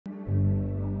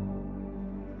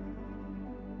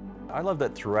I love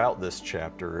that throughout this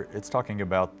chapter, it's talking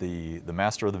about the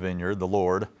master of the vineyard, the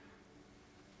Lord,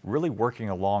 really working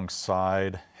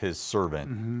alongside his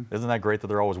servant. Isn't that great that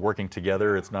they're always working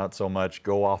together? It's not so much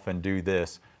go off and do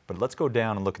this, but let's go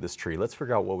down and look at this tree. Let's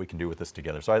figure out what we can do with this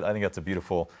together. So I think that's a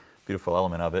beautiful, beautiful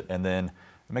element of it. And then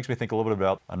it makes me think a little bit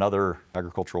about another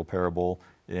agricultural parable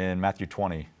in Matthew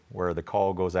 20, where the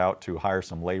call goes out to hire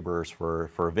some laborers for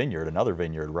a vineyard, another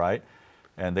vineyard, right?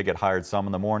 And they get hired some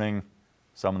in the morning,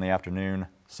 some in the afternoon,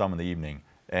 some in the evening.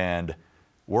 And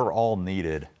we're all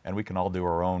needed, and we can all do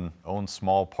our own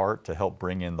small part to help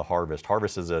bring in the harvest.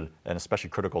 Harvest is an especially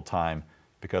critical time,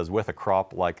 because with a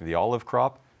crop like the olive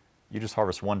crop, you just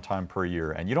harvest one time per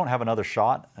year, and you don't have another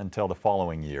shot until the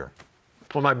following year.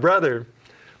 Well, my brother,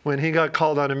 when he got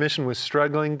called on a mission, was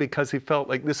struggling because he felt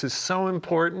like this is so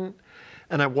important,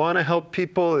 and I want to help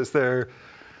people as they're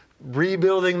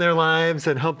rebuilding their lives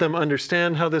and help them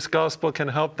understand how this gospel can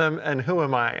help them. And who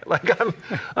am I? Like,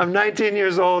 I'm 19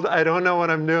 years old. I don't know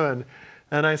what I'm doing.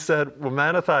 And I said, well,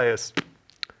 Mattathias,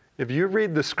 if you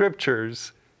read the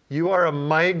scriptures, you are a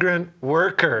migrant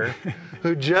worker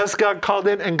who just got called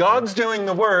in, and God's doing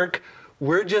the work.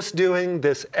 We're just doing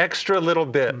this extra little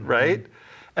bit, right?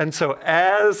 And so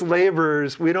as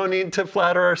laborers, we don't need to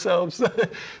flatter ourselves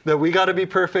that we got to be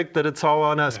perfect, that it's all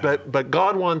on us. Yeah. But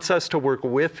God wants us to work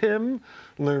with him,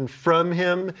 learn from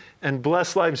him, and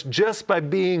bless lives just by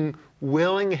being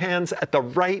willing hands at the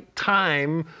right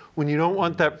time when you don't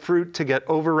want that fruit to get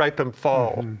overripe and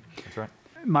fall. That's right.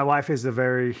 My wife is a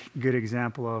very good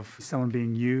example of someone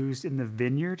being used in the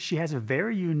vineyard. She has a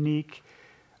very unique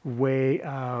way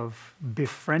of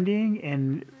befriending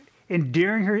and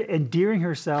endearing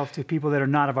herself to people that are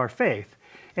not of our faith.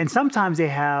 And sometimes they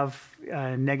have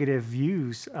negative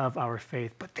views of our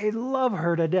faith, but they love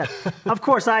her to death. Of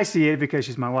course, I see it because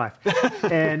she's my wife.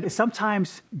 And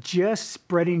sometimes just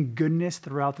spreading goodness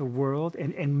throughout the world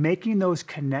and making those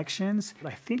connections,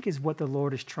 I think, is what the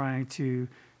Lord is trying to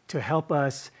help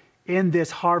us in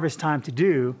this harvest time to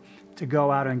do, to go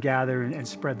out and gather and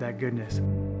spread that goodness.